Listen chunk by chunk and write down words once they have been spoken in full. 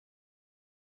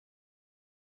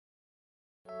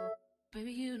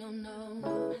Baby, you don't know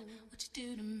what you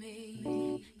do to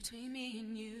me. Between me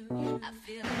and you, I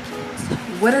feel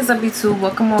like what is up, YouTube?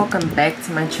 Welcome back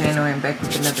to my channel and back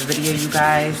with another video, you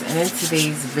guys. And in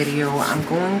today's video, I'm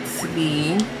going to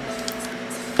be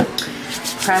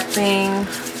prepping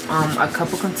a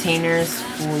couple containers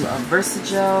full of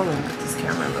Versagel. Let me put this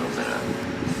camera a little bit up.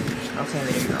 Okay,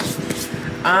 there you go.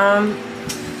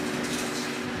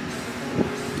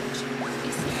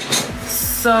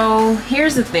 So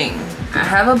here's the thing. I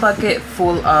have a bucket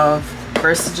full of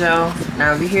Versagel.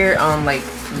 Now if you hear like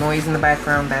noise in the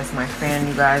background, that's my fan,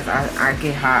 you guys. I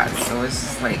get hot, so it's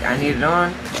just like I need it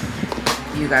on.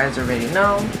 You guys already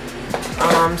know.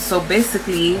 So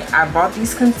basically I bought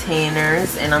these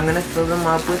containers and I'm gonna fill them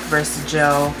up with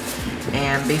Versagel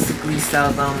and basically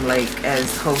sell them like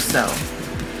as wholesale.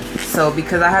 So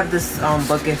because I have this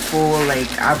bucket full, like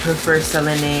I prefer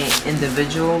selling it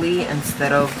individually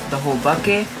instead of the whole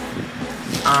bucket.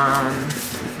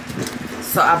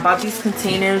 So I bought these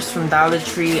containers from Dollar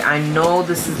Tree. I know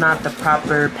this is not the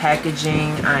proper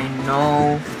packaging. I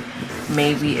know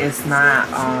maybe it's not,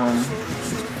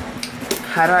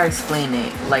 how do I explain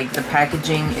it? Like the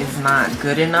packaging is not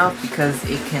good enough because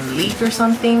it can leak or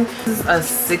something. This is a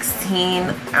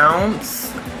 16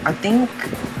 ounce, I think.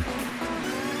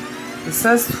 It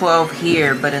says 12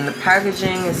 here, but in the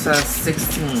packaging it says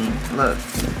 16. Look.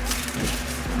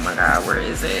 Oh my god, where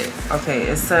is it? Okay,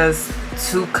 it says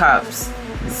 2 cups,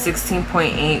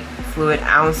 16.8 fluid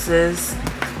ounces.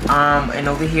 And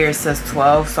over here it says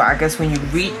 12. So I guess when you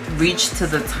reach to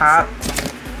the top,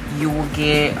 you will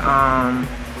get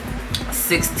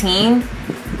 16.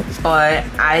 But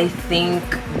I think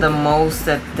the most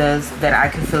that I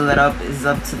can fill it up is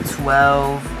up to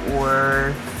 12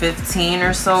 or 15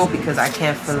 or so, because I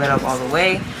can't fill it up all the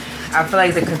way. I feel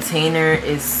like the container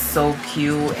is so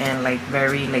cute and like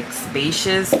very like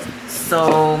spacious.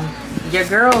 So your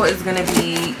girl is gonna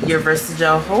be your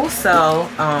Versagel wholesale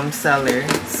seller.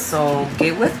 So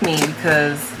get with me,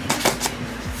 because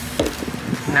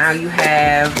now you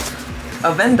have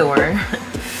a vendor.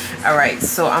 All right,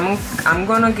 so I'm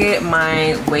gonna get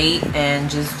my weight and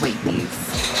just weight these.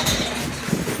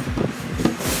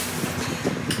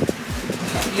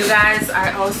 You guys,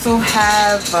 I also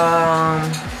have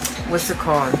what's it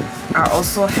called? I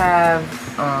also have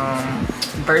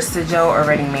Versagel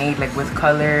already made, like with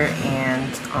color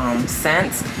and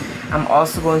scents. I'm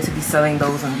also going to be selling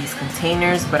those in these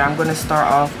containers, but I'm gonna start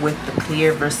off with the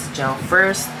clear Versagel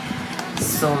first.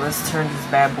 So let's turn this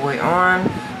bad boy on.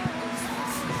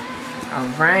 All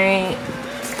right,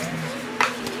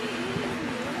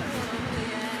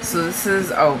 so this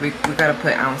is, oh, we gotta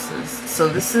put ounces. So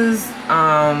this is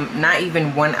not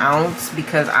even 1 ounce,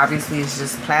 because obviously it's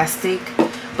just plastic,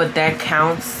 but that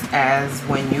counts as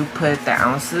when you put the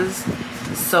ounces.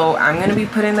 So I'm gonna be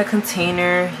putting the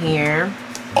container here.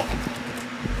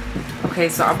 Okay,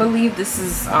 so I believe this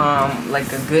is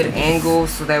like a good angle,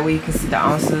 so that way you can see the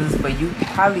ounces, but you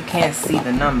probably can't see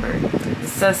the number. It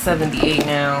says 78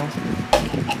 now.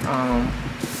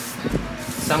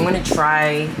 So I'm gonna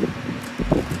try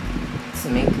to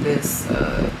make this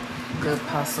a good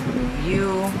possible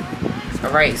view.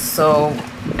 All right, so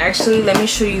actually let me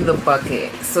show you the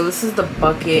bucket. So this is the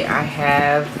bucket I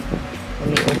have. Let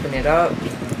me open it up.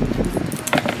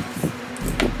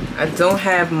 I don't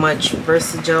have much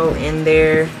Versagel in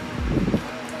there,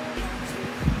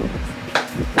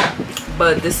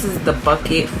 but this is the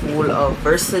bucket full of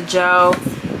Versagel.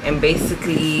 And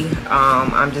basically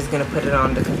I'm just gonna put it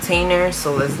on the container.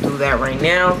 So let's do that right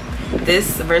now.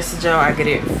 This Versagel, I get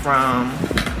it from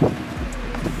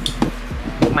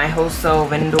my wholesale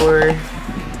vendor,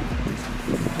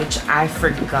 which I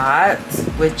forgot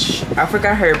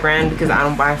her brand because I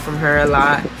don't buy from her a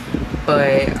lot.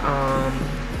 But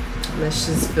let's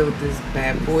just fill this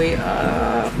bad boy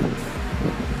up.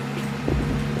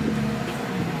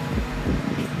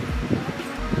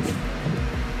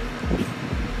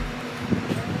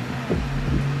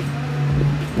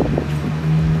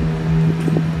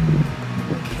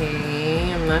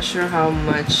 Not sure how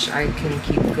much I can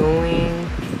keep going.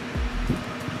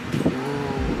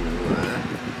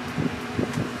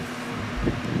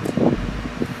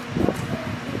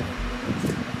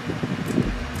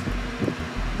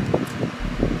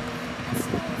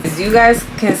 As you guys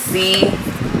can see,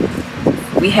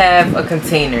 we have a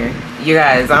container. You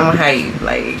guys, I'm hype.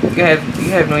 Like you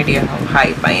have no idea how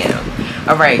hype I am.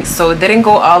 All right, so it didn't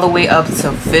go all the way up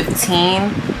to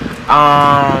 15.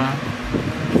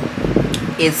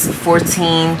 It's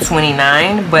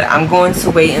 $14.29, but I'm going to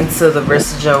wait until the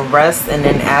Versagel rests and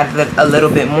then add a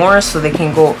little bit more, so it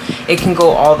can go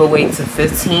all the way to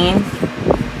 15.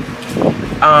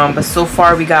 But so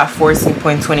far we got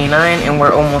 14.29 and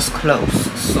we're almost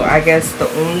close. So I guess the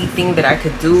only thing that I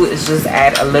could do is just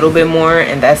add a little bit more,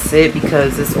 and that's it,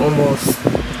 because it's almost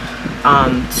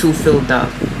too filled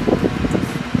up.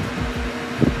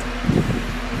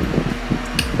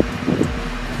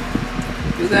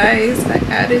 You guys, I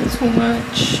added too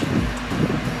much.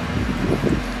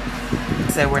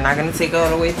 Said we're not gonna take it all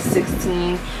the way to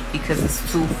 16 because it's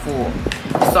too full.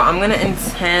 So I'm gonna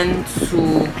intend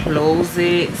to close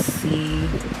it. See,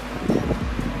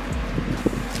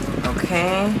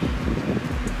 okay,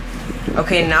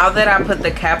 now that I put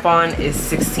the cap on, it's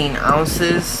 16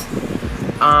 ounces.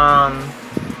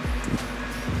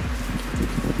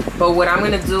 But what I'm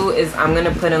gonna do is I'm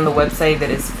gonna put on the website that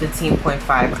it's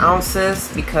 15.5 ounces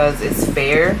because it's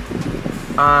fair.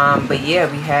 But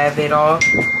yeah, we have it all.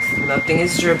 Nothing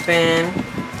is dripping.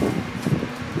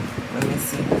 Let me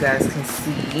see if you guys can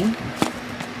see.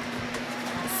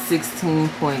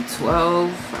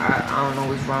 16.12. I don't know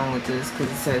what's wrong with this because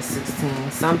it says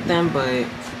 16 something, but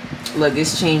look,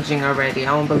 it's changing already.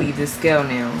 I don't believe this scale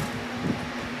now.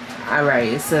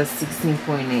 Alright, it says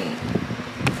 16.8.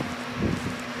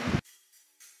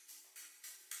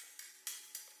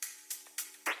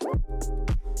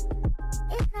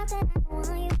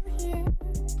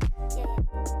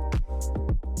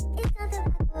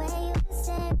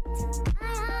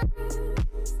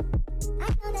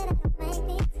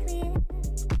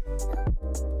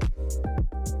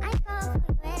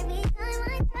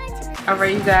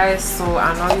 Alright, you guys, so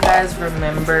I know you guys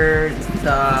remember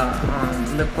the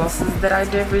lip glosses that I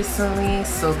did recently.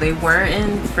 So they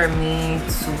weren't for me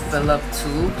to fill up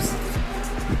tubes.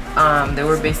 They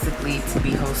were basically to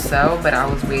be wholesale, but I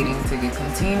was waiting to get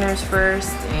containers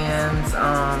first, and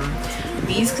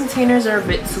these containers are a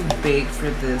bit too big for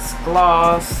this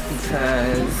gloss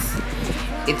because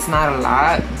it's not a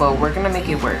lot, but we're gonna make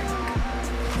it work.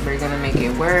 We're gonna make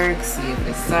it work, see if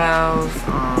it sells.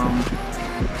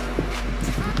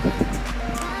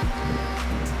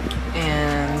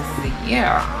 And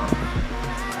yeah,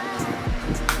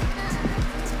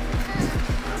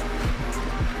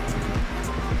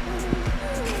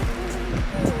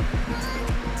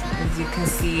 as you can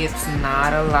see, it's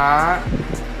not a lot.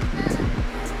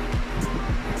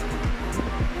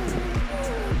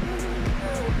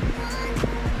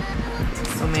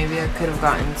 So maybe I could have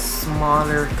gotten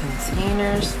smaller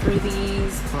containers for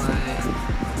these, but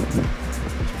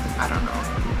I don't know.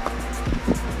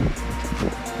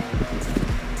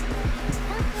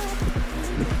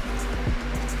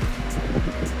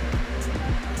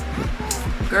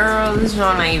 Girl, this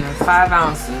joint not even 5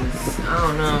 ounces. I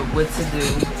don't know what to do.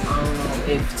 I don't know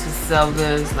if to sell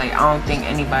this. Like, I don't think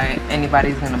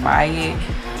anybody's gonna buy it.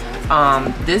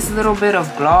 This little bit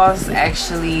of gloss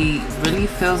actually really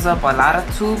fills up a lot of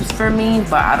tubes for me,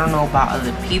 but I don't know about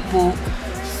other people,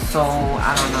 so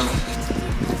I don't know.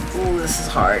 Ooh, this is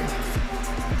hard.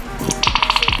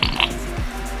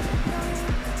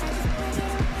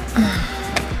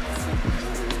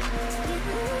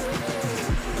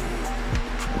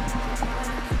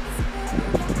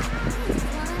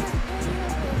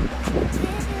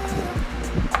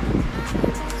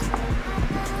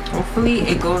 Hopefully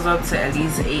it goes up to at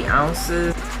least 8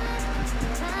 ounces.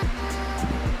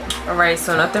 Alright,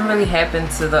 so nothing really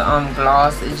happened to the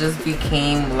gloss. It just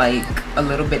became like a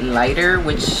little bit lighter,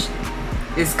 which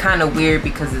is kind of weird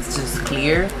because it's just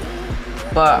clear.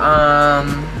 But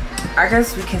I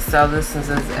guess we can sell this since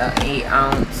it's an 8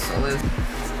 ounce. So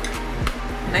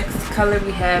next color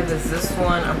we have is this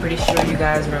one. I'm pretty sure you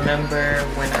guys remember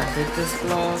when I did this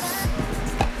gloss.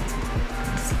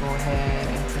 Let's go ahead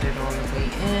and put it all the way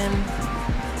in.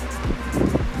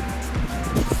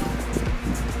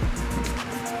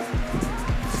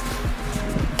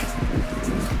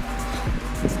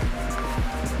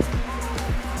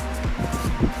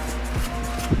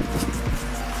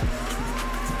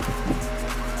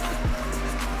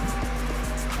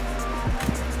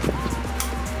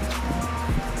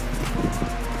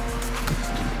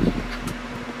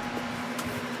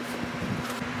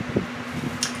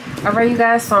 Alright, you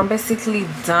guys, so I'm basically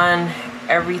done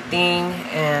everything,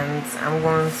 and I'm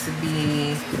going to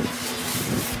be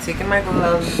taking my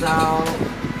gloves out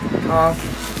off.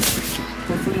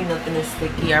 Hopefully nothing is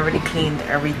sticky. I already cleaned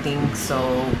everything,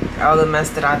 so all the mess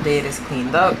that I did is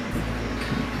cleaned up.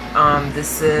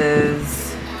 This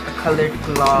is a colored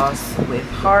gloss with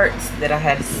hearts that I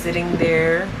had sitting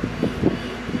there.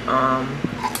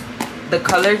 The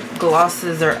colored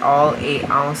glosses are all 8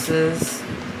 ounces.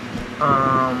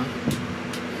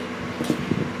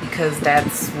 Because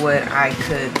that's what I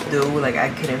could do. Like, I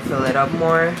couldn't fill it up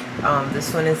more.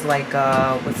 This one is like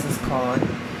what's this called?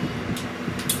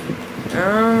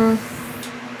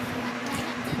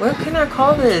 What can I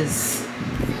call this?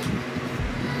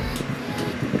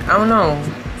 I don't know.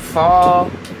 Fall,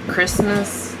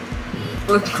 Christmas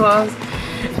lip gloss.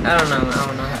 I don't know how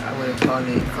I would call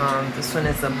it. This one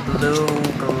is a blue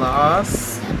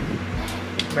gloss.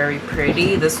 Very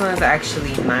pretty. This one is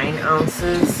actually 9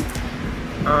 ounces.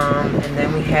 And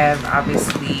then we have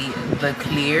obviously the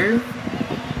clear.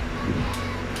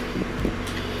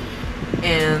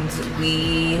 And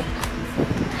we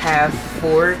have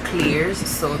 4 clears.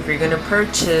 So if you're gonna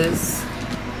purchase,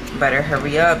 better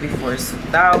hurry up before it's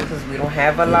sold out because we don't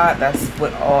have a lot. That's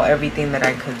what everything that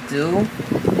I could do.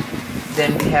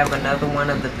 Then we have another one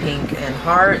of the pink and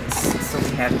hearts. So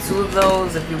we have 2 of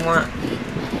those. If you want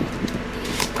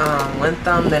one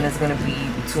thumb, then it's gonna be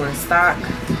 2 in stock.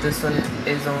 This one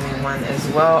is only 1 as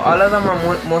well. All of them are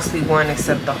mostly 1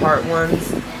 except the heart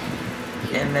ones.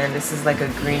 And then this is like a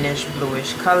greenish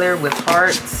bluish color with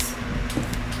hearts.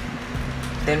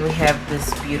 Then we have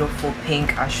this beautiful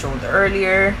pink I showed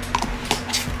earlier,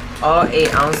 all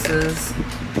 8 ounces.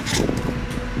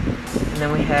 And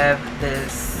then we have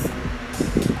this,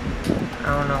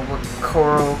 I don't know what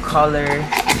coral color,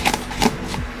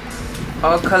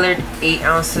 all colored 8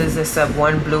 ounces except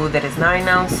one blue that is 9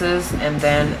 ounces, and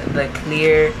then the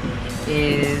clear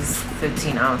is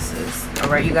 15 ounces.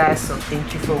 Alright you guys, so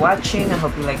thank you for watching. I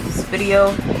hope you like this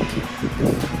video.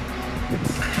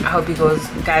 I hope you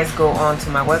guys go on to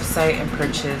my website and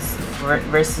purchase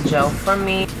Versagel from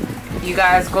me. You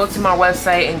guys go to my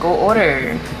website and go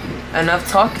order. Enough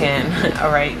talking.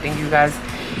 Alright, thank you guys,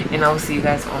 and I will see you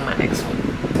guys on my next one.